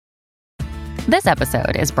This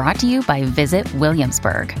episode is brought to you by Visit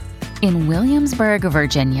Williamsburg. In Williamsburg,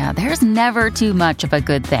 Virginia, there's never too much of a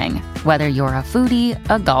good thing. Whether you're a foodie,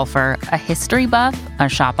 a golfer, a history buff, a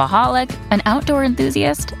shopaholic, an outdoor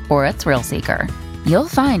enthusiast, or a thrill seeker, you'll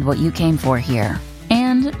find what you came for here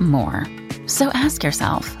and more. So ask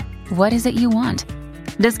yourself, what is it you want?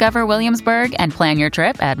 Discover Williamsburg and plan your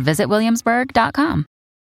trip at visitwilliamsburg.com.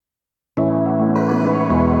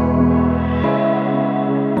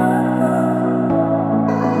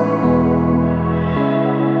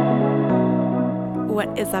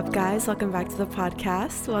 What is up, guys? Welcome back to the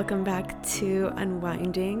podcast. Welcome back to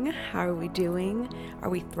Unwinding. How are we doing? Are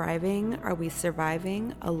we thriving? Are we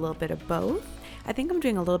surviving? A little bit of both. I think I'm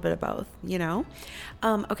doing a little bit of both, you know?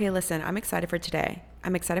 Okay, listen, I'm excited for today.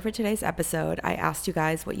 I'm excited for today's episode. I asked you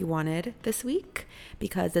guys what you wanted this week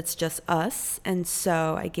because it's just us. And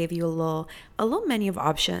so I gave you a little menu of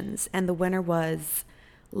options. And the winner was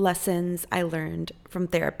lessons I learned from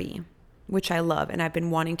therapy, which I love. And I've been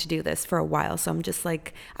wanting to do this for a while. So I'm just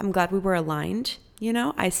like, I'm glad we were aligned. You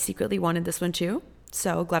know, I secretly wanted this one too.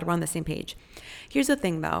 So glad we're on the same page. Here's the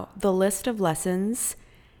thing though. The list of lessons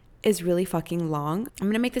is really fucking long. I'm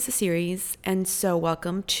going to make this a series. And so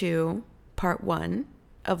welcome to part 1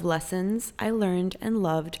 of lessons I learned and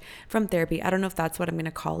loved from therapy. I don't know if that's what I'm going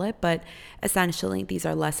to call it, but essentially these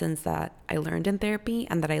are lessons that I learned in therapy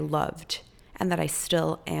and that I loved and that I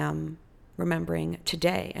still am remembering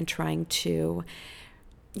today and trying to,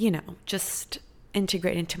 you know, just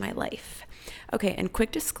integrate into my life. Okay, and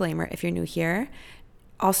quick disclaimer if you're new here.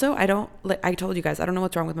 Also, I told you guys, I don't know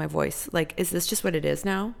what's wrong with my voice. Like, is this just what it is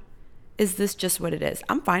now? Is this just what it is?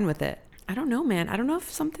 I'm fine with it. I don't know, man. I don't know if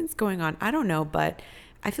something's going on. I don't know, but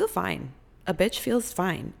I feel fine. A bitch feels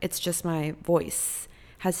fine. It's just my voice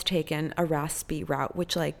has taken a raspy route,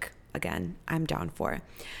 which, like, again, I'm down for.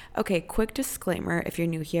 Okay, quick disclaimer if you're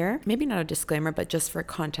new here. Maybe not a disclaimer, but just for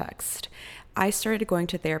context. I started going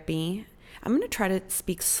to therapy. I'm going to try to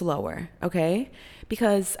speak slower, okay?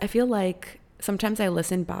 Because I feel like sometimes I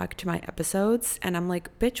listen back to my episodes and I'm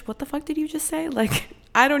like, bitch, what the fuck did you just say? Like,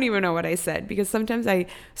 I don't even know what I said because sometimes I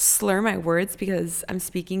slur my words because I'm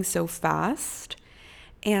speaking so fast.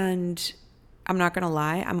 And I'm not going to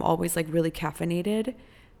lie, I'm always like really caffeinated.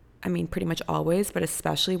 I mean, pretty much always, but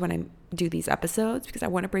especially when I do these episodes because I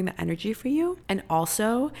want to bring the energy for you. And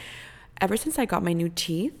also, ever since I got my new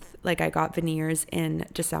teeth, like I got veneers in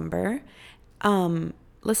December,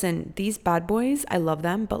 listen, these bad boys, I love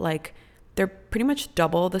them, but like they're pretty much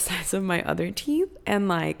double the size of my other teeth. And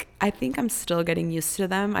like, I think I'm still getting used to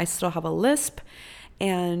them. I still have a lisp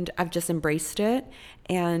and I've just embraced it.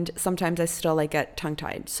 And sometimes I still like get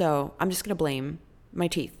tongue-tied. So I'm just going to blame my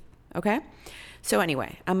teeth. Okay. So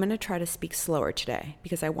anyway, I'm going to try to speak slower today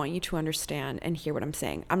because I want you to understand and hear what I'm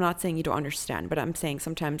saying. I'm not saying you don't understand, but I'm saying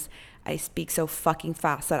sometimes I speak so fucking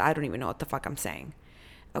fast that I don't even know what the fuck I'm saying.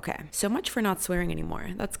 Okay, so much for not swearing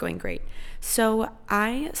anymore. That's going great. So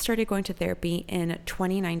I started going to therapy in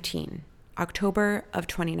 2019, October of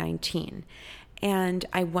 2019. And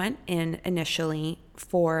I went in initially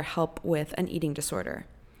for help with an eating disorder.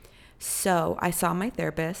 So I saw my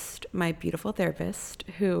therapist, my beautiful therapist,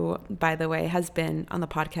 who, by the way, has been on the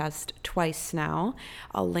podcast twice now.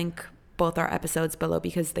 I'll link both our episodes below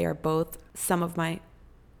because they are both some of my...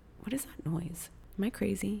 What is that noise? Am I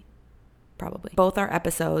crazy? Probably. Both our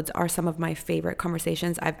episodes are some of my favorite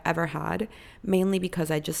conversations I've ever had, mainly because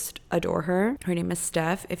I just adore her. Her name is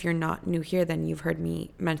Steph. If you're not new here, then you've heard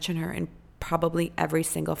me mention her in probably every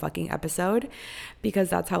single fucking episode because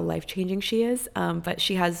that's how life-changing she is. But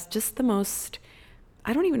she has just the most,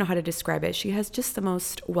 I don't even know how to describe it. She has just the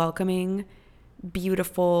most welcoming,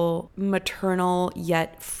 beautiful, maternal,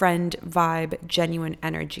 yet friend vibe, genuine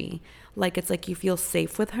energy. Like, it's like you feel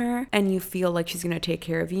safe with her and you feel like she's going to take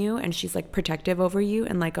care of you and she's like protective over you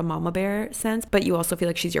in like a mama bear sense, but you also feel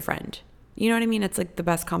like she's your friend. You know what I mean? It's like the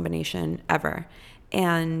best combination ever.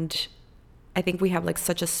 And I think we have like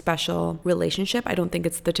such a special relationship. I don't think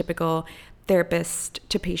it's the typical therapist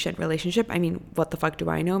to patient relationship. I mean, what the fuck do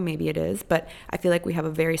I know? Maybe it is, but I feel like we have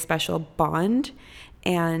a very special bond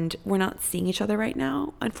and we're not seeing each other right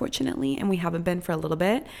now, unfortunately. And we haven't been for a little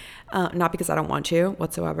bit, not because I don't want to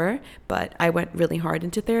whatsoever, but I went really hard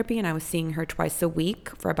into therapy and I was seeing her twice a week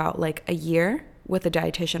for about like a year with a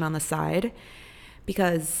dietitian on the side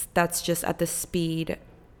because that's just at the speed,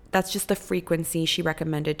 that's just the frequency she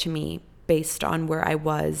recommended to me based on where I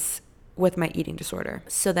was with my eating disorder.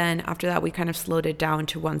 So then after that, we kind of slowed it down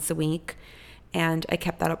to once a week and I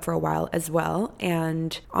kept that up for a while as well.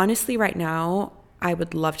 And honestly, right now, I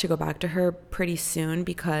would love to go back to her pretty soon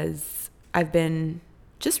because I've been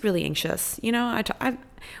just really anxious. You know,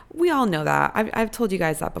 we all know that. I've told you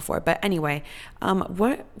guys that before. But anyway,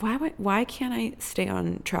 why can't I stay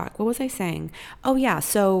on track? What was I saying? Oh yeah,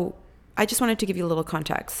 so I just wanted to give you a little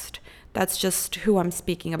context. That's just who I'm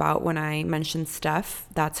speaking about when I mention Steph.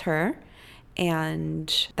 That's her.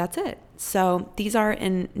 And that's it. So these are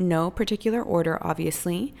in no particular order,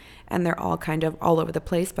 obviously, and they're all kind of all over the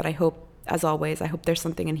place. But I hope, as always, I hope there's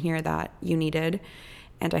something in here that you needed.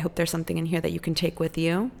 And I hope there's something in here that you can take with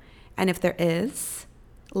you. And if there is,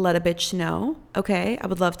 let a bitch know, okay? I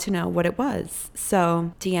would love to know what it was.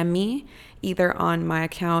 So DM me either on my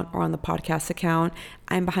account or on the podcast account.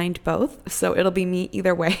 I'm behind both, so it'll be me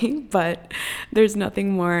either way. But there's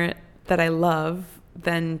nothing more that I love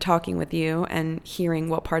than talking with you and hearing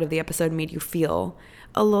what part of the episode made you feel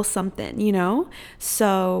a little something, you know?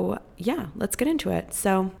 So yeah, let's get into it.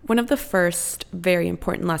 So one of the first very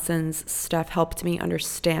important lessons Steph helped me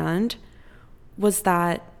understand was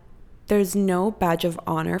that there's no badge of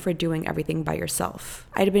honor for doing everything by yourself.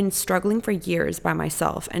 I'd been struggling for years by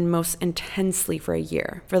myself, and most intensely for a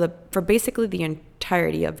year, for basically the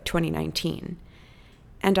entirety of 2019.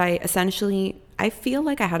 And I feel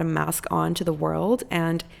like I had a mask on to the world,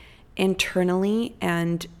 and internally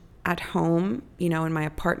and at home, you know, in my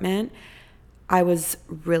apartment, I was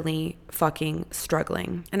really fucking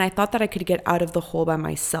struggling. And I thought that I could get out of the hole by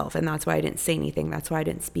myself, and that's why I didn't say anything. That's why I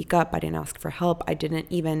didn't speak up. I didn't ask for help. I didn't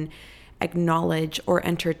even acknowledge or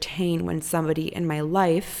entertain when somebody in my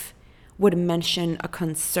life would mention a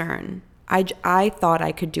concern. I thought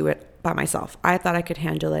I could do it by myself. I thought I could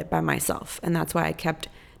handle it by myself. And that's why I kept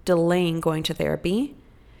delaying going to therapy.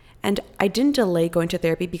 And I didn't delay going to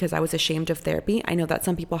therapy because I was ashamed of therapy. I know that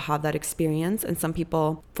some people have that experience, and some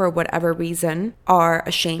people, for whatever reason, are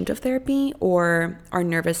ashamed of therapy or are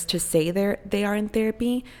nervous to say they are in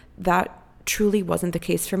therapy. That truly wasn't the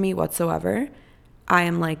case for me whatsoever. I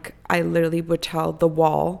literally would tell the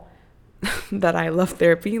wall that I love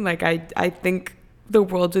therapy. Like, I think the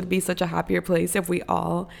world would be such a happier place if we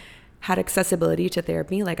all had accessibility to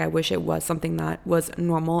therapy. Like, I wish it was something that was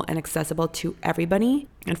normal and accessible to everybody.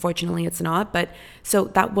 Unfortunately, it's not. But so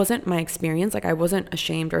that wasn't my experience. Like, I wasn't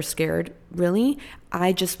ashamed or scared, really.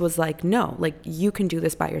 I just was like, no, like, you can do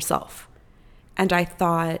this by yourself. And I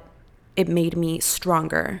thought it made me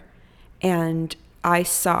stronger. And I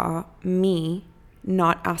saw me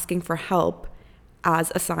not asking for help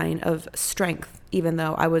as a sign of strength, even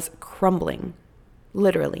though I was crumbling,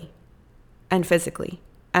 literally and physically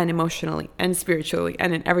and emotionally and spiritually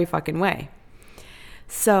and in every fucking way.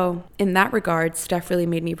 So in that regard, Steph really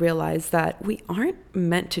made me realize that we aren't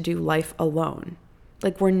meant to do life alone.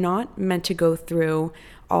 Like, we're not meant to go through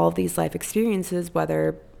all of these life experiences,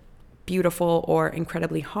 whether beautiful or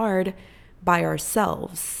incredibly hard, by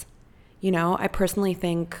ourselves. You know, I personally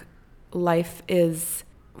think life is...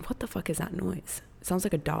 What the fuck is that noise? It sounds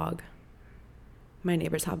like a dog. My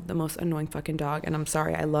neighbors have the most annoying fucking dog, and I'm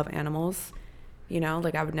sorry, I love animals. You know,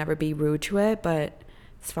 like, I would never be rude to it, but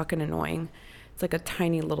it's fucking annoying. It's like a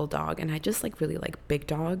tiny little dog, and I just like really like big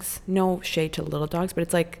dogs. No shade to little dogs, but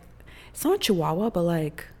it's like, it's not a Chihuahua, but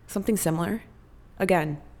like something similar.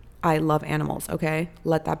 Again, I love animals, okay?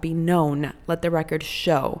 Let that be known. Let the record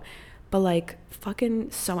show. But like,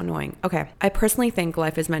 fucking so annoying. Okay, I personally think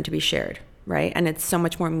life is meant to be shared, right? And it's so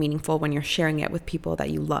much more meaningful when you're sharing it with people that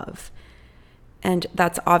you love. And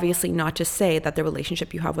that's obviously not to say that the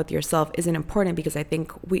relationship you have with yourself isn't important, because I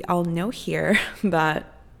think we all know here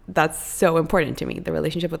that that's so important to me. The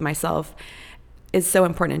relationship with myself is so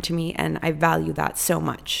important to me, and I value that so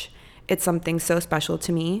much. It's something so special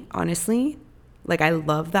to me, honestly. Like, I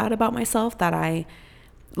love that about myself, that I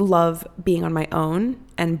love being on my own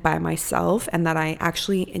and by myself, and that I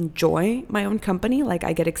actually enjoy my own company. Like,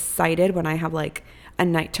 I get excited when I have like a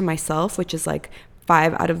night to myself, which is like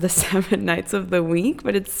 5 out of the 7 nights of the week,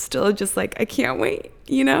 but it's still just like, I can't wait,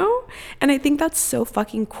 you know? And I think that's so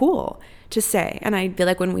fucking cool to say. And I feel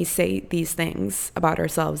like when we say these things about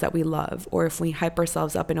ourselves that we love, or if we hype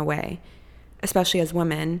ourselves up in a way, especially as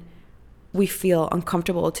women, we feel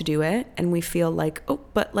uncomfortable to do it, and we feel like, oh,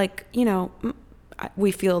 but like, you know,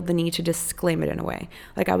 we feel the need to disclaim it in a way.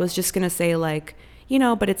 Like, I was just gonna say like, you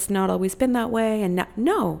know, but it's not always been that way. And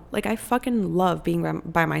no, like, I fucking love being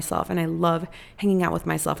by myself, and I love hanging out with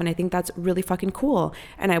myself. And I think that's really fucking cool.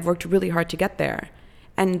 And I've worked really hard to get there.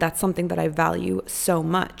 And that's something that I value so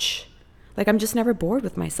much. Like, I'm just never bored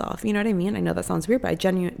with myself. You know what I mean? I know that sounds weird, but I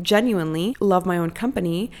genuinely love my own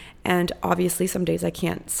company. And obviously some days I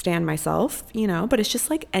can't stand myself, you know, but it's just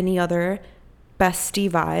like any other bestie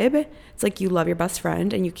vibe. It's like you love your best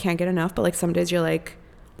friend and you can't get enough, but like some days you're like,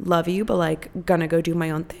 love you, but like gonna go do my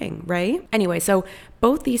own thing, right? Anyway, so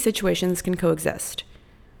both these situations can coexist.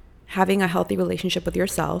 having a healthy relationship with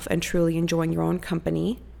yourself and truly enjoying your own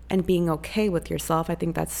company and being okay with yourself. I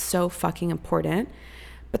think that's so fucking important.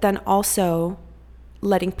 But then also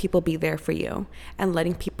letting people be there for you and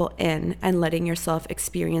letting people in and letting yourself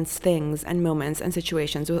experience things and moments and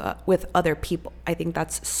situations with other people. I think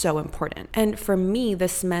that's so important. And for me,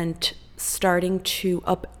 this meant starting to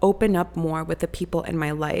open up more with the people in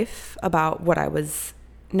my life about what I was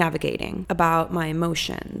navigating, about my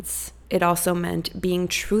emotions. It also meant being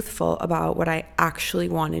truthful about what I actually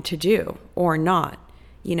wanted to do or not,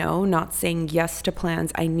 not saying yes to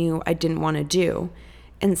plans I knew I didn't want to do.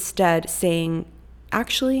 Instead saying,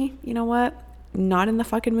 actually, you know what? Not in the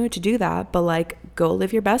fucking mood to do that, but like, go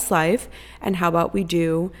live your best life. And how about we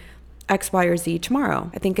do X, Y, or Z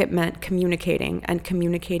tomorrow? I think it meant communicating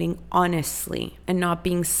honestly and not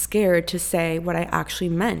being scared to say what I actually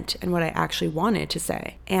meant and what I actually wanted to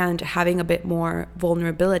say, and having a bit more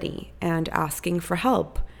vulnerability and asking for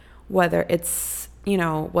help, whether it's,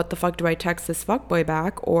 what the fuck do I text this fuckboy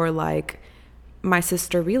back, or like, my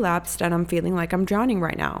sister relapsed and I'm feeling like I'm drowning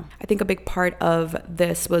right now. I think a big part of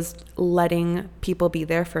this was letting people be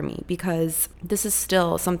there for me, because this is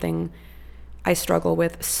still something I struggle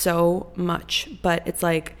with so much. But it's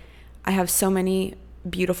like, I have so many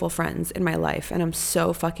beautiful friends in my life and I'm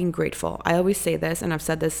so fucking grateful. I always say this, and I've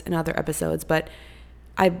said this in other episodes, but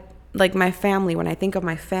I like my family. When I think of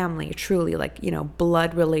my family, truly like,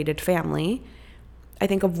 blood related family, I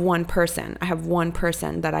think of one person. I have one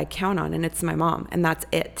person that I count on, and it's my mom, and that's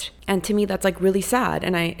it. And to me, that's like really sad.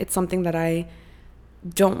 And it's something that I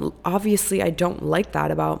don't like that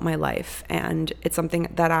about my life. And it's something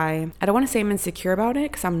that I don't want to say I'm insecure about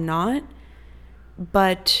it, because I'm not,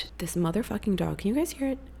 but this motherfucking dog, can you guys hear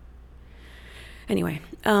it? Anyway,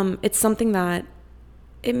 it's something that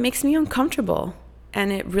it makes me uncomfortable,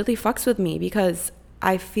 and it really fucks with me, because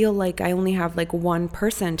I feel like I only have like one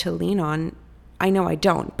person to lean on. I know I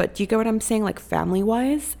don't, but do you get what I'm saying? Like family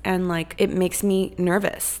wise, and like it makes me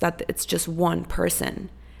nervous that it's just one person,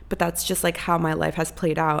 but that's just like how my life has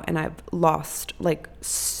played out. And I've lost like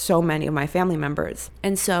so many of my family members.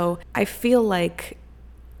 And so I feel like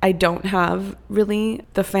I don't have really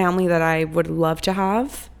the family that I would love to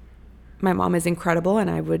have. My mom is incredible and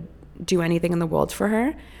I would do anything in the world for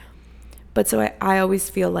her. But so I always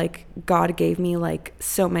feel like God gave me like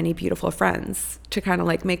so many beautiful friends to kind of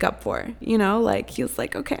like make up for, like he was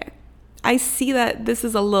like, okay, I see that this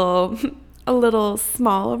is a little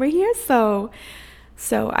small over here. So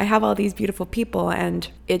I have all these beautiful people, and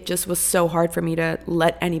it just was so hard for me to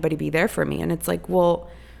let anybody be there for me. And it's like, well,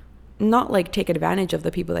 not like take advantage of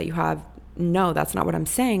the people that you have. No, that's not what I'm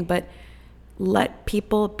saying, but let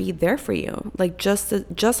people be there for you. Like just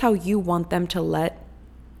how you want them to let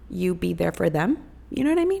you be there for them. You know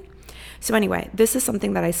what I mean? So anyway, this is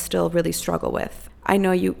something that I still really struggle with. I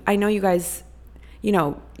know you guys,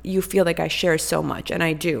 you feel like I share so much, and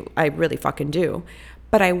I do. I really fucking do.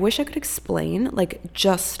 But I wish I could explain like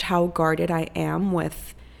just how guarded I am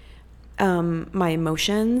with my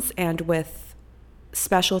emotions and with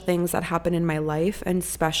special things that happen in my life and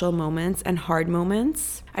special moments and hard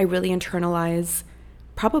moments. I really internalize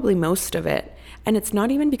probably most of it. And it's not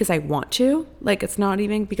even because I want to, like, it's not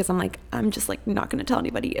even because I'm just like not going to tell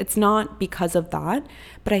anybody. It's not because of that,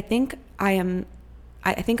 but I think I'm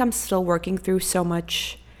still working through so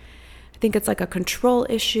much. I think it's like a control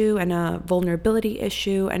issue and a vulnerability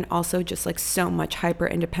issue, and also just like so much hyper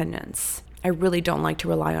independence. I really don't like to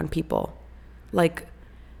rely on people. Like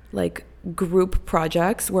group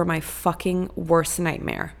projects were my fucking worst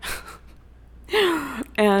nightmare.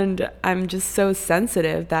 And I'm just so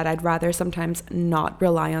sensitive that I'd rather sometimes not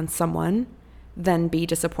rely on someone than be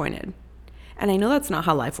disappointed. And I know that's not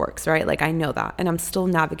how life works, right? Like I know that, and I'm still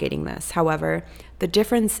navigating this. However, the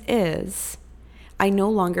difference is I no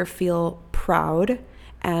longer feel proud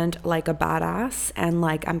and like a badass and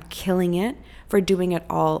like I'm killing it for doing it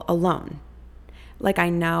all alone. Like I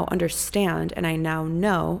now understand, and I now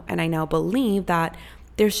know, and I now believe that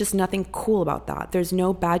there's just nothing cool about that. There's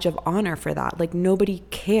no badge of honor for that. Like nobody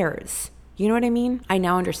cares. You know what I mean? I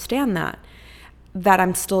now understand that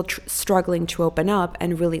I'm still struggling to open up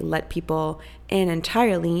and really let people in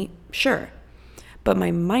entirely, sure. But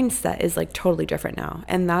my mindset is like totally different now.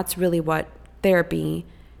 And that's really what therapy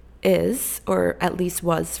is, or at least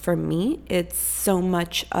was for me. It's so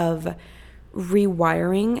much of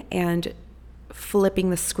rewiring and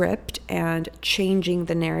flipping the script and changing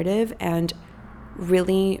the narrative and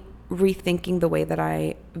really rethinking the way that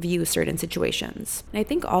I view certain situations. And I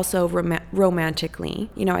think also romantically,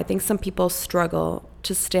 I think some people struggle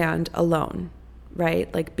to stand alone,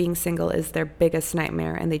 right? Like being single is their biggest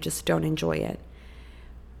nightmare and they just don't enjoy it.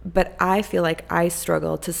 But I feel like I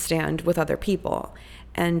struggle to stand with other people.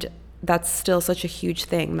 And that's still such a huge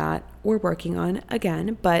thing that we're working on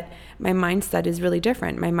again. But my mindset is really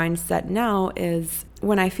different. My mindset now is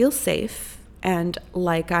when I feel safe and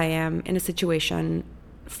like I am in a situation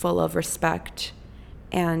full of respect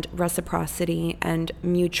and reciprocity and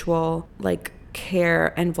mutual like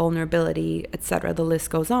care and vulnerability, etc., the list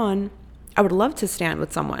goes on, I would love to stand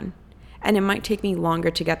with someone. And it might take me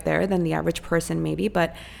longer to get there than the average person maybe,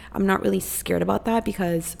 but I'm not really scared about that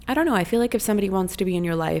because, I don't know, I feel like if somebody wants to be in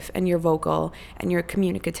your life and you're vocal and you're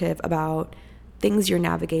communicative about things you're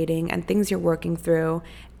navigating and things you're working through,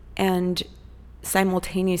 and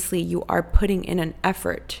simultaneously you are putting in an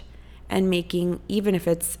effort and making, even if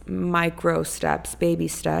it's micro steps, baby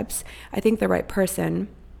steps, I think the right person,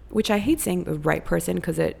 which I hate saying the right person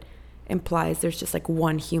because it implies there's just like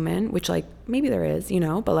one human, which like maybe there is, you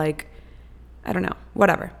know, but like, I don't know,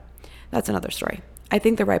 whatever. That's another story. I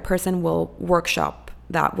think the right person will workshop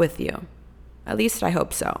that with you. At least I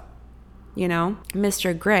hope so. You know,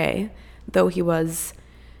 Mr. Gray, though he was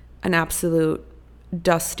an absolute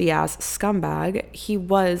dusty ass scumbag, he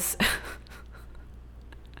was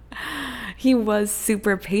he was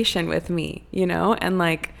super patient with me, you know? And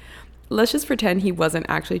like, let's just pretend he wasn't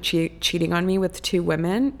actually cheating on me with 2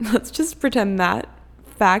 women. Let's just pretend that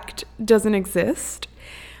fact doesn't exist.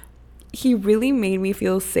 He really made me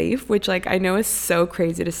feel safe, which like I know is so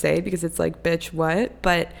crazy to say because it's like, bitch, what?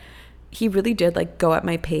 But he really did like go at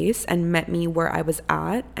my pace and met me where I was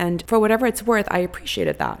at. And for whatever it's worth, I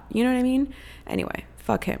appreciated that. You know what I mean? Anyway,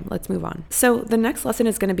 fuck him. Let's move on. So the next lesson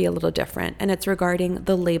is going to be a little different, and it's regarding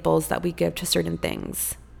the labels that we give to certain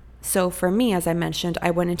things. So for me, as I mentioned,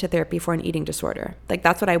 I went into therapy for an eating disorder. Like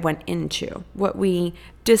that's what I went into. What we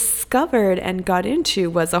discovered and got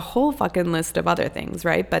into was a whole fucking list of other things,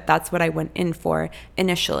 right? But that's what I went in for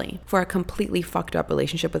initially, for a completely fucked up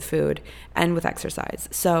relationship with food and with exercise.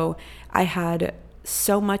 So I had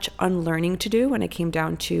so much unlearning to do when it came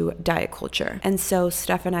down to diet culture. And so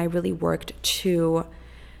Steph and I really worked to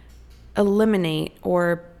eliminate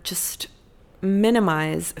or just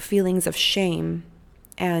minimize feelings of shame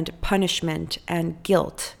and punishment and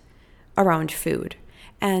guilt around food.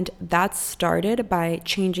 And that started by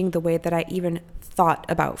changing the way that I even thought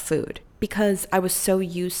about food, because I was so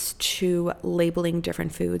used to labeling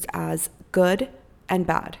different foods as good and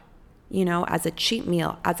bad, you know, as a cheat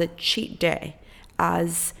meal, as a cheat day,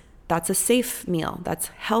 as that's a safe meal, that's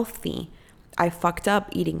healthy. I fucked up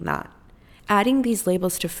eating that. Adding these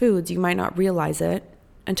labels to foods, you might not realize it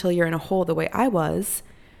until you're in a hole the way I was,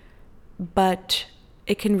 but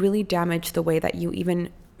it can really damage the way that you even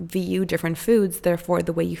view different foods. Therefore,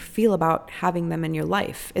 the way you feel about having them in your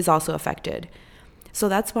life is also affected. So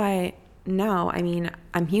that's why now, I mean,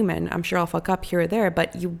 I'm human. I'm sure I'll fuck up here or there,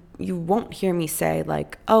 but you won't hear me say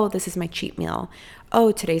like, oh, this is my cheat meal.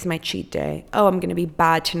 Oh, today's my cheat day. Oh, I'm going to be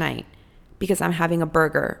bad tonight because I'm having a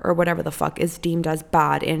burger or whatever the fuck is deemed as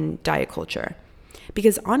bad in diet culture.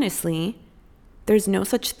 Because honestly, there's no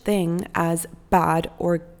such thing as bad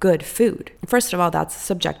or good food. First of all, that's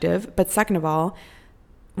subjective. But second of all,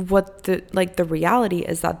 the reality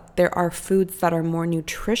is that there are foods that are more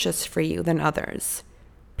nutritious for you than others,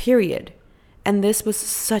 period. And this was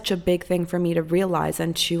such a big thing for me to realize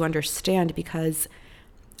and to understand, because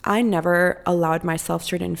I never allowed myself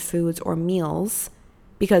certain foods or meals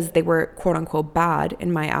because they were quote unquote bad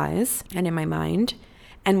in my eyes and in my mind.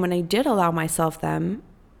 And when I did allow myself them,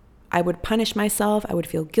 I would punish myself. I would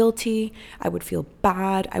feel guilty. I would feel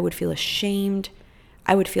bad. I would feel ashamed.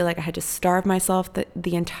 I would feel like I had to starve myself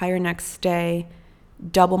the entire next day,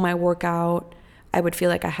 double my workout. I would feel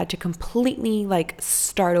like I had to completely like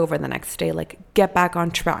start over the next day, like get back on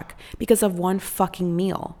track because of one fucking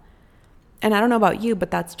meal. And I don't know about you, but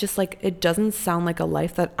that's just like, it doesn't sound like a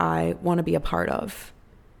life that I want to be a part of.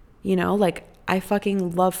 You know, like I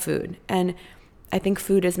fucking love food, and I think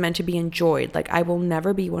food is meant to be enjoyed. Like I will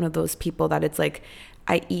never be one of those people that it's like,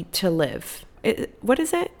 I eat to live. What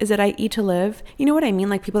is it? Is it I eat to live? You know what I mean?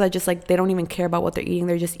 Like people that just like, they don't even care about what they're eating.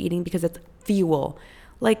 They're just eating because it's fuel.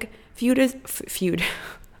 Like food.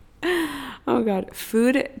 Oh God.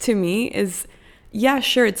 Food to me is, yeah,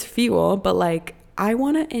 sure, it's fuel, but like I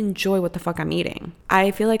want to enjoy what the fuck I'm eating.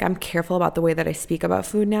 I feel like I'm careful about the way that I speak about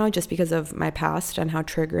food now, just because of my past and how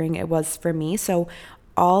triggering it was for me. So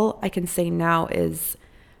all I can say now is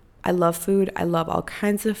I love food. I love all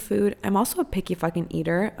kinds of food. I'm also a picky fucking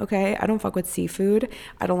eater, okay? I don't fuck with seafood.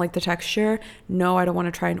 I don't like the texture. No, I don't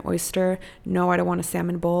want to try an oyster. No, I don't want a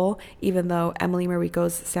salmon bowl, even though Emily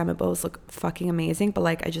Marico's salmon bowls look fucking amazing. But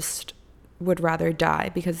like, I just would rather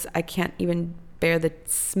die because I can't even bear the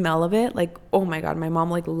smell of it. Like, oh my God, my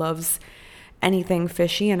mom like loves anything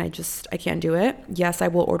fishy and I can't do it. Yes, I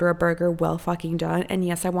will order a burger well fucking done. And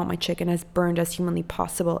yes, I want my chicken as burned as humanly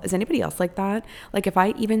possible. Is anybody else like that? Like if I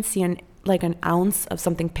even see an ounce of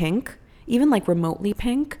something pink, even like remotely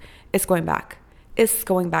pink, it's going back. It's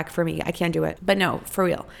going back for me. I can't do it. But no, for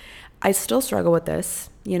real. I still struggle with this.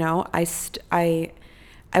 You know, I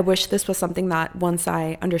wish this was something that once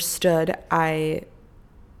I understood,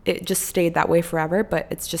 it just stayed that way forever, but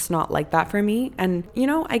it's just not like that for me. And, you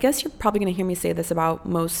know, I guess you're probably going to hear me say this about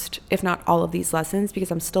most, if not all of these lessons, because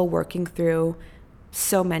I'm still working through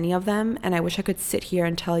so many of them. And I wish I could sit here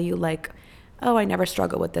and tell you like, oh, I never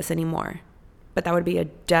struggle with this anymore. But that would be a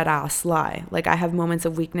dead ass lie. Like I have moments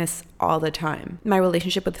of weakness all the time. My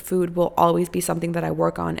relationship with food will always be something that I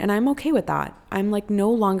work on. And I'm okay with that. I'm like no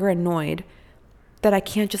longer annoyed that I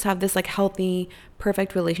can't just have this like healthy,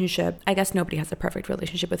 perfect relationship. I guess nobody has a perfect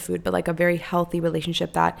relationship with food, but like a very healthy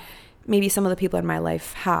relationship that maybe some of the people in my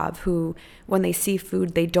life have, who when they see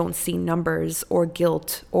food, they don't see numbers or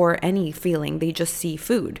guilt or any feeling. They just see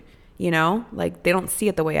food, you know, like they don't see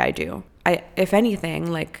it the way I do. If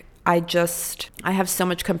anything, like I have so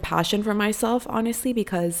much compassion for myself, honestly,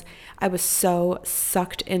 because I was so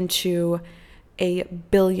sucked into a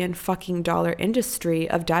billion fucking dollar industry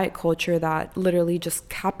of diet culture that literally just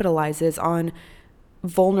capitalizes on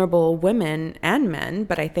vulnerable women and men.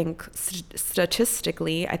 But I think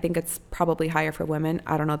statistically, I think it's probably higher for women.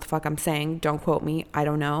 I don't know what the fuck I'm saying. Don't quote me. I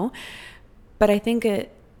don't know. But I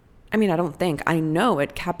know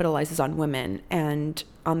it capitalizes on women and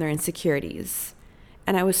on their insecurities.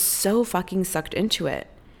 And I was so fucking sucked into it.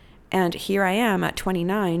 And here I am at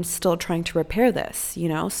 29 still trying to repair this, you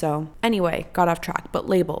know? So anyway, got off track, but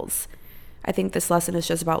labels. I think this lesson is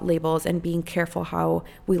just about labels and being careful how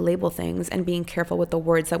we label things and being careful with the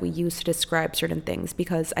words that we use to describe certain things,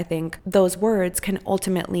 because I think those words can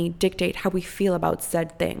ultimately dictate how we feel about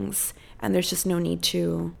said things. And there's just no need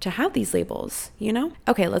to have these labels, you know?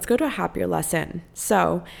 Okay, let's go to a happier lesson.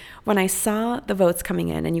 So when I saw the votes coming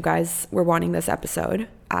in and you guys were wanting this episode,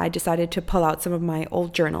 I decided to pull out some of my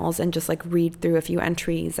old journals and just like read through a few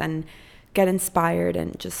entries and get inspired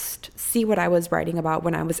and just see what I was writing about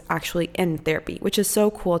when I was actually in therapy, which is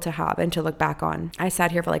so cool to have and to look back on. I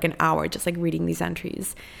sat here for like an hour just like reading these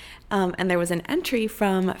entries. And there was an entry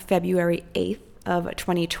from February 8th of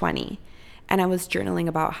 2020. And I was journaling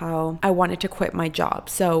about how I wanted to quit my job.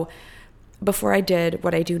 So before I did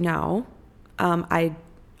what I do now, I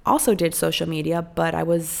also did social media, but I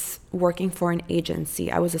was working for an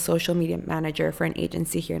agency. I was a social media manager for an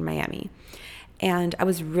agency here in Miami. And I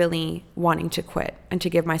was really wanting to quit and to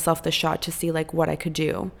give myself the shot to see like what I could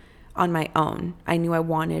do on my own. I knew I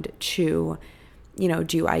wanted to, you know,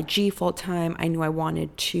 do IG full time. I knew I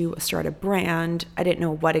wanted to start a brand. I didn't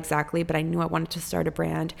know what exactly, but I knew I wanted to start a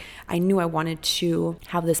brand. I knew I wanted to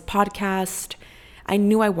have this podcast. I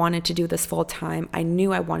knew I wanted to do this full time. I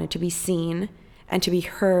knew I wanted to be seen and to be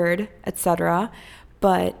heard, etc.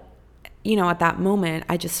 But, you know, at that moment,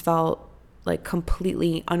 I just felt like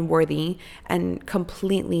completely unworthy and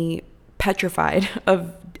completely petrified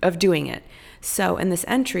of doing it. So in this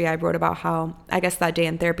entry, I wrote about how, I guess that day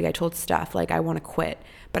in therapy, I told Steph, like, I want to quit,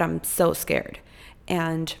 but I'm so scared.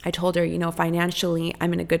 And I told her, you know, financially,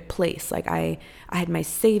 I'm in a good place. Like I had my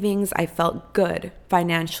savings. I felt good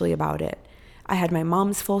financially about it. I had my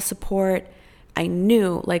mom's full support. I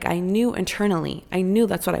knew internally, I knew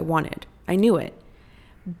that's what I wanted. I knew it.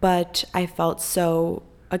 But I felt so,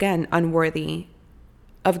 again, unworthy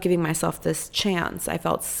of giving myself this chance. I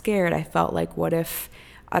felt scared. I felt like, what if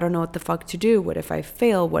I don't know what the fuck to do? What if I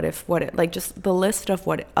fail? What if, like just the list of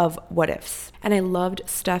what ifs. And I loved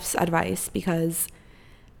Steph's advice because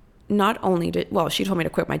not only she told me to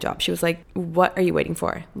quit my job. She was like, what are you waiting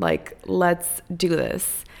for? Like, let's do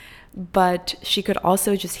this. But she could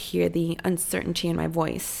also just hear the uncertainty in my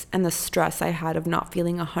voice and the stress I had of not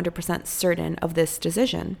feeling 100% certain of this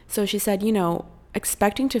decision. So she said, you know,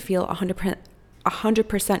 expecting to feel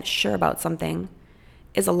 100% sure about something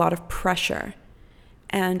is a lot of pressure.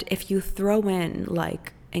 And if you throw in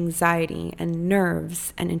like anxiety and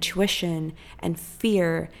nerves and intuition and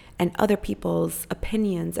fear and other people's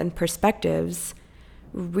opinions and perspectives,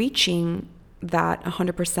 reaching that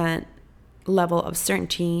 100% level of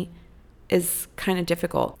certainty is kind of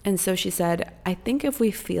difficult. And so she said, I think if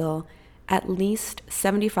we feel at least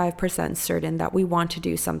 75% certain that we want to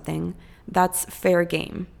do something, that's fair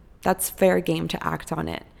game. That's fair game to act on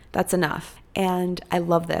it. That's enough. And I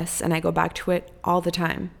love this. And I go back to it all the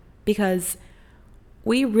time because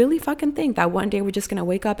we really fucking think that one day we're just going to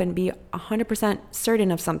wake up and be 100%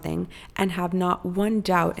 certain of something and have not one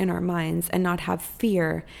doubt in our minds and not have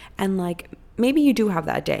fear and like maybe you do have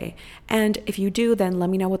that day. And if you do, then let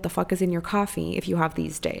me know what the fuck is in your coffee if you have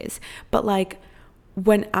these days. But like,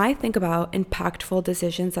 when I think about impactful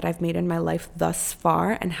decisions that I've made in my life thus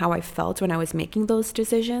far and how I felt when I was making those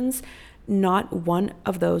decisions, not one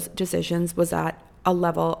of those decisions was at a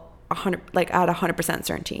level 100, like at 100%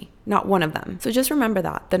 certainty. Not one of them. So just remember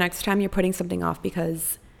that the next time you're putting something off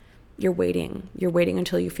because you're waiting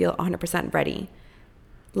until you feel 100% ready.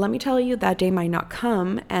 Let me tell you, that day might not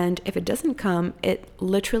come. And if it doesn't come, it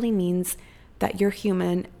literally means that you're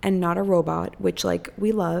human and not a robot, which like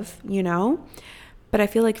we love, you know? But I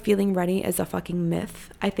feel like feeling ready is a fucking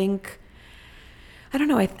myth. I don't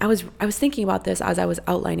know. I was thinking about this as I was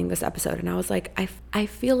outlining this episode, and I was like, I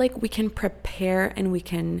feel like we can prepare and we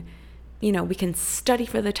can study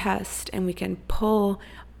for the test and we can pull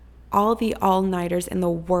all the all-nighters in the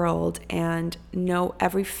world and know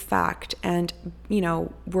every fact, and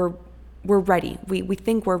we're ready. We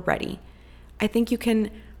think we're ready. I think you can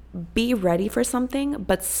be ready for something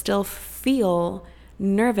but still feel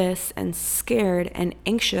nervous and scared and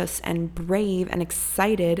anxious and brave and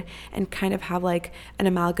excited and kind of have like an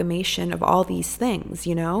amalgamation of all these things,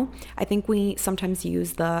 you know? I think we sometimes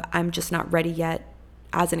use the "I'm just not ready yet"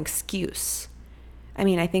 as an excuse. I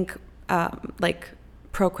mean, I think like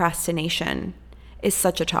procrastination is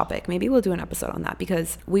such a topic. Maybe we'll do an episode on that,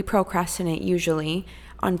 because we procrastinate usually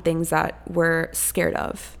on things that we're scared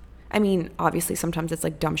of. I mean, obviously sometimes it's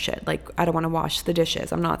like dumb shit. Like, I don't want to wash the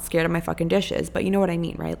dishes. I'm not scared of my fucking dishes, but you know what I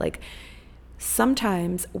mean, right? Like,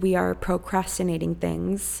 sometimes we are procrastinating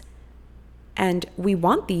things and we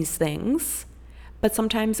want these things, but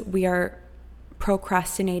sometimes we are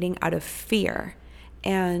procrastinating out of fear.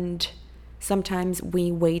 And sometimes we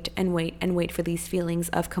wait and wait and wait for these feelings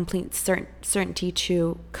of complete certainty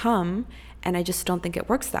to come. And I just don't think it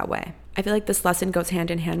works that way. I feel like this lesson goes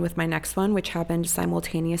hand in hand with my next one, which happened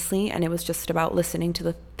simultaneously. And it was just about listening to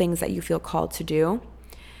the things that you feel called to do.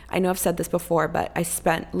 I know I've said this before, but I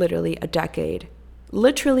spent literally a decade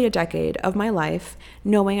of my life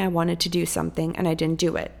knowing I wanted to do something and I didn't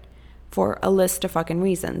do it for a list of fucking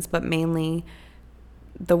reasons, but mainly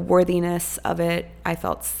the worthiness of it. I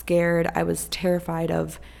felt scared. I was terrified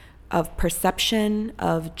of perception,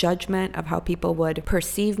 of judgment, of how people would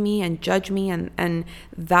perceive me and judge me. And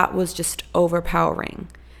that was just overpowering.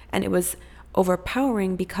 And it was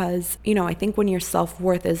overpowering because, I think when your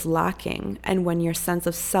self-worth is lacking and when your sense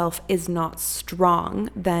of self is not strong,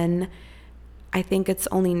 then I think it's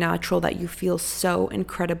only natural that you feel so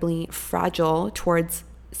incredibly fragile towards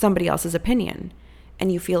somebody else's opinion.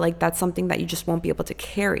 And you feel like that's something that you just won't be able to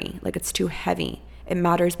carry. Like, it's too heavy. It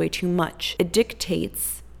matters way too much. It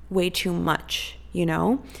dictates way too much,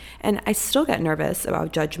 And I still get nervous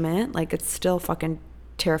about judgment. Like, it's still fucking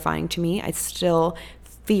terrifying to me. I still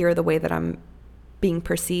fear the way that I'm being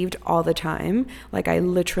perceived all the time. Like, I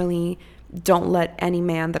literally don't let any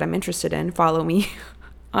man that I'm interested in follow me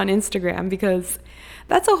on Instagram, because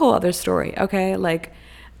that's a whole other story, okay? Like,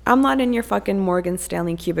 I'm not in your fucking Morgan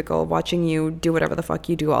Stanley cubicle watching you do whatever the fuck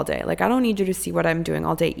you do all day. Like, I don't need you to see what I'm doing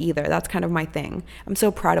all day either. That's kind of my thing. I'm so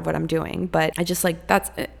proud of what I'm doing, but I just like, that's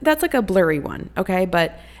like a blurry one, okay?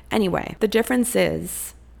 But anyway, the difference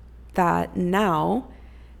is that now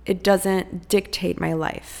it doesn't dictate my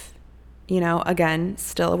life. Again,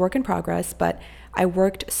 still a work in progress, but I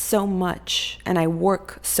worked so much and I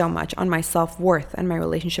work so much on my self-worth and my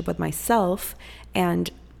relationship with myself, and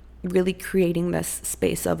really creating this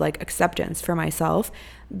space of like acceptance for myself,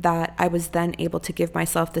 that I was then able to give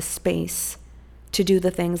myself the space to do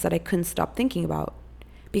the things that I couldn't stop thinking about,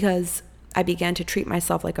 because I began to treat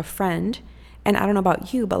myself like a friend. And I don't know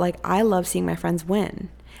about you, but like, I love seeing my friends win,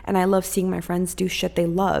 and I love seeing my friends do shit they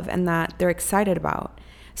love and that they're excited about.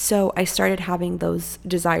 So I started having those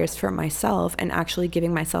desires for myself and actually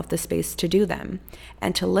giving myself the space to do them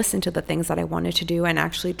and to listen to the things that I wanted to do and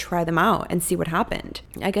actually try them out and see what happened.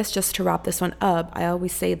 I guess just to wrap this one up, I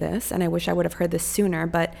always say this, and I wish I would have heard this sooner,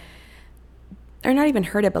 or not even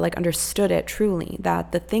heard it, but like understood it truly,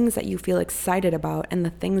 that the things that you feel excited about and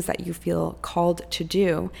the things that you feel called to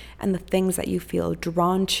do and the things that you feel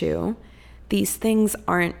drawn to, these things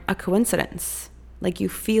aren't a coincidence. Like, you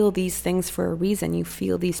feel these things for a reason. You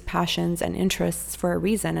feel these passions and interests for a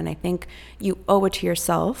reason. And I think you owe it to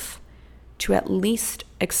yourself to at least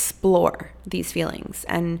explore these feelings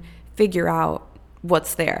and figure out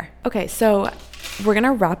what's there. Okay, so we're going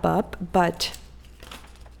to wrap up, but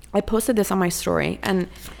I posted this on my story, and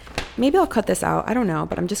maybe I'll cut this out. I don't know,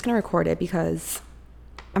 but I'm just going to record it because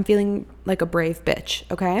I'm feeling like a brave bitch,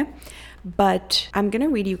 okay? But I'm going to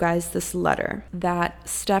read you guys this letter that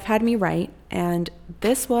Steph had me write. And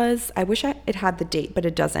this was, I wish it had the date, but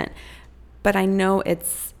it doesn't. But I know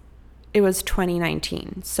it's it was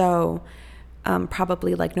 2019. So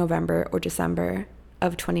probably like November or December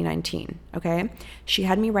of 2019. Okay. She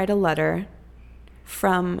had me write a letter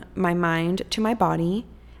from my mind to my body,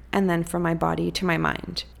 and then from my body to my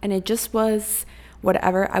mind. And it just was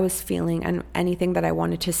whatever I was feeling and anything that I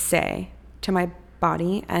wanted to say to my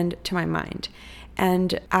body and to my mind.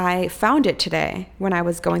 And I found it today when I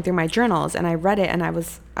was going through my journals, and I read it, and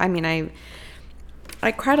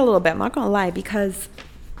I cried a little bit, I'm not gonna lie, because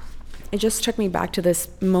it just took me back to this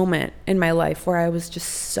moment in my life where I was just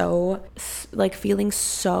so, like, feeling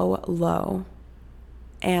so low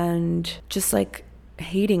and just like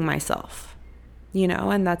hating myself, you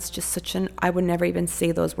know? And that's just I would never even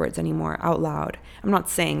say those words anymore out loud. I'm not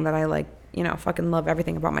saying that I like, you know, fucking love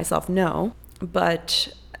everything about myself. No,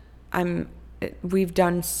 but we've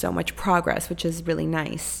done so much progress, which is really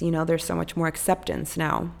nice. You know, there's so much more acceptance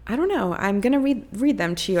now. I don't know. I'm going to read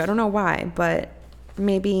them to you. I don't know why, but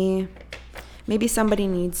maybe somebody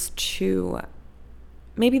needs to,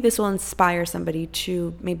 maybe this will inspire somebody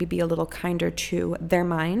to maybe be a little kinder to their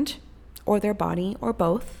mind or their body or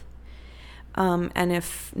both. And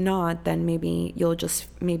if not, then maybe you'll just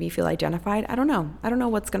maybe feel identified. I don't know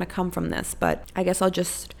what's going to come from this, but I guess I'll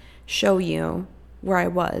just show you where I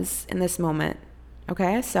was in this moment.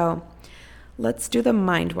 Okay, so let's do the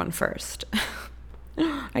mind one first.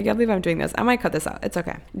 I can't believe I'm doing this. I might cut this out. It's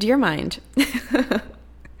okay. Dear mind,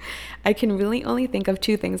 I can really only think of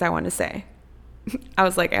 2 things I want to say. I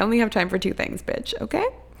was like, I only have time for 2 things, bitch. Okay?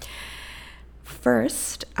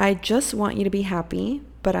 First, I just want you to be happy,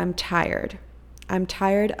 but I'm tired. I'm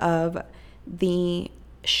tired of the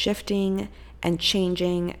shifting and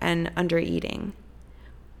changing and undereating.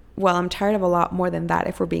 Well, I'm tired of a lot more than that,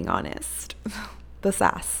 if we're being honest. The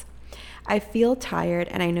sass. I feel tired,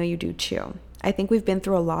 and I know you do too. I think we've been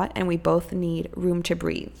through a lot, and we both need room to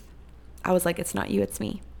breathe. I was like, it's not you, it's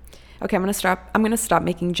me. Okay, I'm gonna stop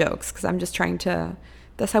making jokes, because I'm just trying to,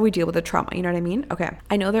 that's how we deal with the trauma, you know what I mean? Okay.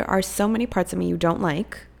 I know there are so many parts of me you don't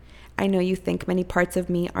like. I know you think many parts of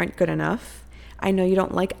me aren't good enough. I know you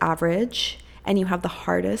don't like average, and you have the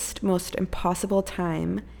hardest, most impossible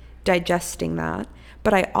time digesting that.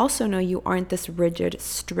 But I also know you aren't this rigid,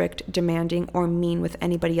 strict, demanding, or mean with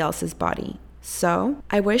anybody else's body. So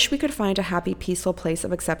I wish we could find a happy, peaceful place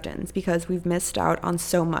of acceptance, because we've missed out on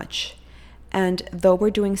so much. And though we're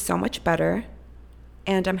doing so much better,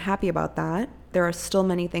 and I'm happy about that, there are still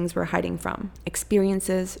many things we're hiding from.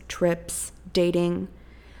 Experiences, trips, dating.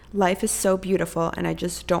 Life is so beautiful, and I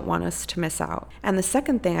just don't want us to miss out. And the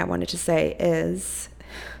second thing I wanted to say is,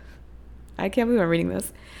 I can't believe I'm reading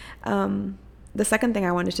this. The second thing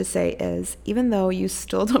I wanted to say is, even though you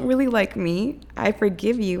still don't really like me, I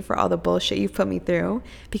forgive you for all the bullshit you've put me through,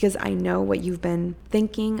 because I know what you've been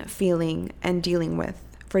thinking, feeling, and dealing with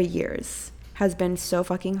for years has been so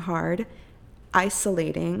fucking hard,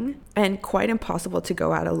 isolating, and quite impossible to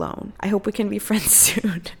go out alone. I hope we can be friends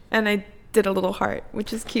soon. And I did a little heart,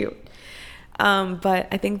 which is cute. But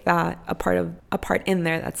I think that a part in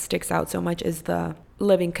there that sticks out so much is the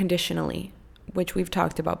living conditionally, which we've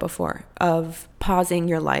talked about before, of pausing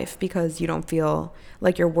your life because you don't feel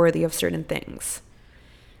like you're worthy of certain things.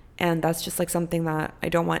 And that's just like something that I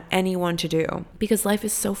don't want anyone to do, because life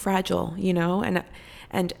is so fragile, you know?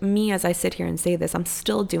 And me, as I sit here and say this, I'm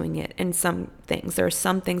still doing it in some things. There are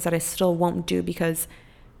some things that I still won't do because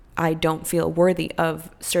I don't feel worthy of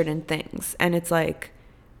certain things. And it's like,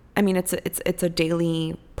 I mean, it's a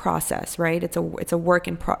daily process, right? It's a work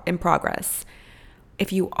in progress.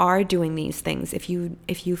 If you are doing these things, if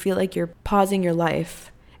you feel like you're pausing your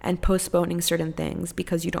life and postponing certain things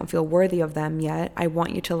because you don't feel worthy of them yet, I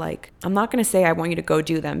want you to, like, I'm not going to say I want you to go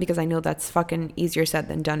do them, because I know that's fucking easier said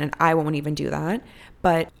than done, and I won't even do that.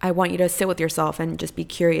 But I want you to sit with yourself and just be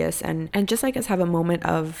curious and just, I guess, have a moment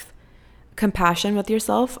of compassion with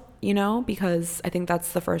yourself, you know, because I think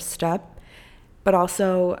that's the first step. But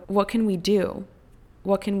also, what can we do?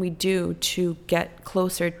 What can we do to get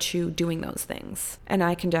closer to doing those things? And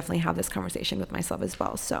I can definitely have this conversation with myself as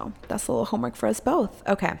well. So that's a little homework for us both.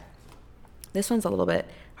 Okay. This one's a little bit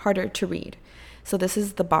harder to read. So this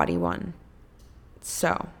is the body one.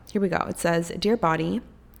 So here we go. It says, Dear Body,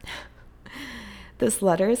 this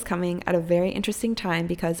letter is coming at a very interesting time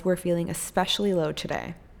because we're feeling especially low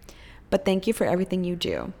today. But thank you for everything you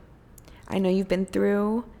do. I know you've been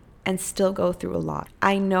through and still go through a lot.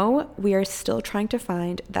 I know we are still trying to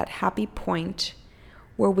find that happy point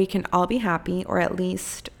where we can all be happy, or at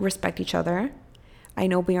least respect each other. I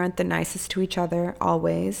know we aren't the nicest to each other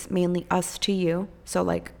always, mainly us to you. So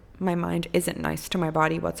like, my mind isn't nice to my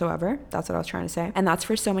body whatsoever. That's what I was trying to say. And that's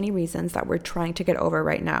for so many reasons that we're trying to get over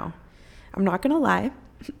right now. I'm not gonna lie,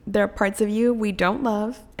 There are parts of you we don't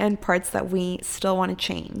love and parts that we still want to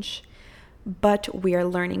change, but we are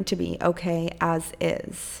learning to be okay as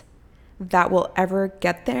is. That will ever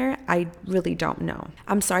get there, I really don't know.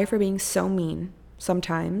 I'm sorry for being so mean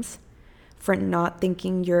sometimes, for not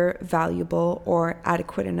thinking you're valuable or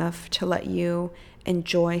adequate enough to let you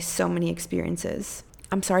enjoy so many experiences.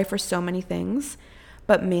 I'm sorry for so many things,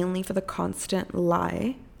 but mainly for the constant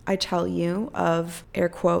lie I tell you of, air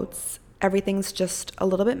quotes, everything's just a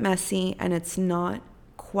little bit messy and it's not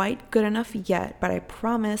quite good enough yet, but I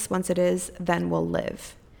promise once it is, then we'll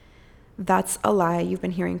live. That's a lie you've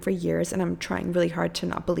been hearing for years, and I'm trying really hard to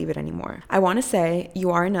not believe it anymore. I want to say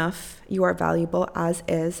you are enough, you are valuable as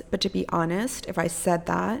is, but to be honest, if I said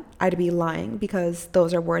that, I'd be lying because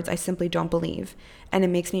those are words I simply don't believe, and it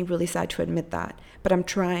makes me really sad to admit that. But I'm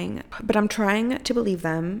trying to believe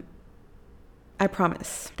them. I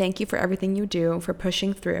promise. Thank you for everything you do, for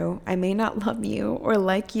pushing through. I may not love you or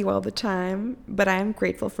like you all the time, but I am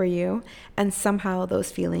grateful for you, and somehow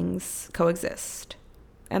those feelings coexist.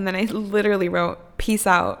 And then I literally wrote, peace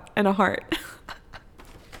out, and a heart.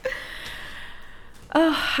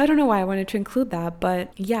 I don't know why I wanted to include that,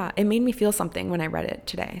 but yeah, it made me feel something when I read it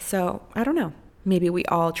today. So I don't know. Maybe we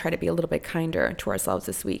all try to be a little bit kinder to ourselves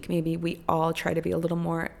this week. Maybe we all try to be a little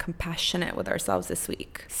more compassionate with ourselves this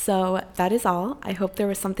week. So that is all. I hope there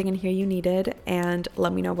was something in here you needed, and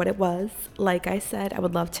let me know what it was. Like I said, I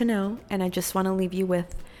would love to know. And I just want to leave you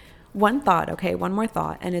with one thought, okay? One more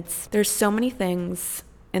thought. And it's, there's so many things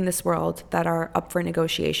in this world that are up for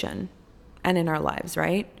negotiation and in our lives,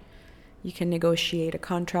 right? You can negotiate a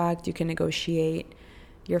contract, you can negotiate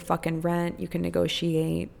your fucking rent, you can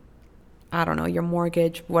negotiate, I don't know, your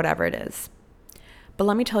mortgage, whatever it is. But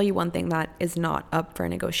let me tell you one thing that is not up for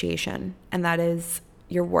negotiation, and that is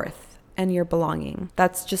your worth and your belonging.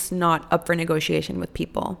 That's just not up for negotiation with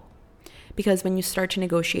people. Because when you start to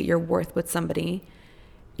negotiate your worth with somebody,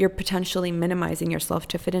 you're potentially minimizing yourself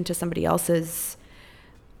to fit into somebody else's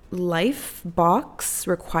life box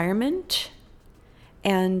requirement,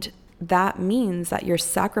 and that means that you're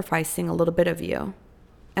sacrificing a little bit of you,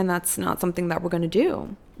 and that's not something that we're going to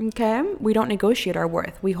do. Okay, we don't negotiate our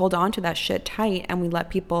worth. We hold on to that shit tight, and we let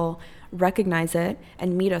people recognize it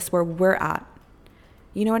and meet us where we're at.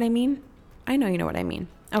 You know what I mean? I know you know what I mean.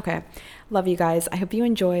 Okay, love you guys. I hope you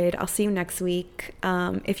enjoyed. I'll see you next week.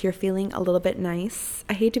 If you're feeling a little bit nice,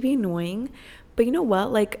 I hate to be annoying, but you know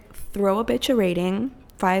what, like, throw a bitch a rating.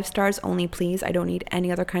 5 stars only, please. I don't need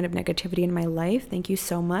any other kind of negativity in my life. Thank you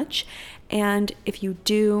so much. And if you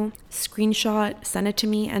do, screenshot, send it to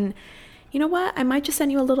me. And you know what? I might just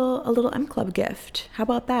send you a little M Club gift. How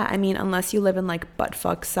about that? I mean, unless you live in like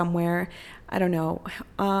buttfuck somewhere, I don't know.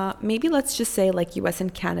 Maybe let's just say like US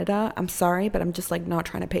and Canada. I'm sorry, but I'm just like not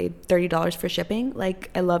trying to pay $30 for shipping.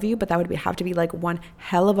 Like, I love you, but that would have to be like one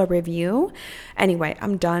hell of a review. Anyway,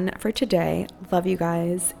 I'm done for today. Love you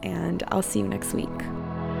guys, and I'll see you next week.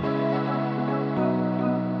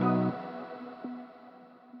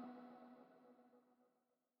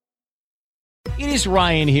 It is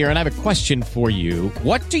Ryan here, and I have a question for you.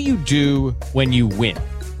 What do you do when you win?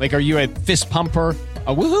 Like, are you a fist pumper,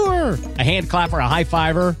 a woohooer, a hand clapper, a high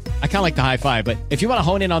fiver? I kind of like the high five, but if you want to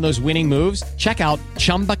hone in on those winning moves, check out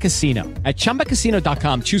Chumba Casino. At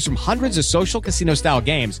ChumbaCasino.com, choose from hundreds of social casino style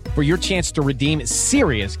games for your chance to redeem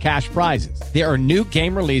serious cash prizes. There are new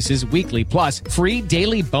game releases weekly, plus free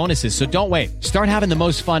daily bonuses. So don't wait. Start having the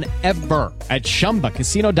most fun ever at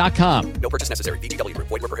ChumbaCasino.com. No purchase necessary. VGW Group.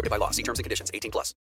 Void where prohibited by law. See terms and conditions. 18+.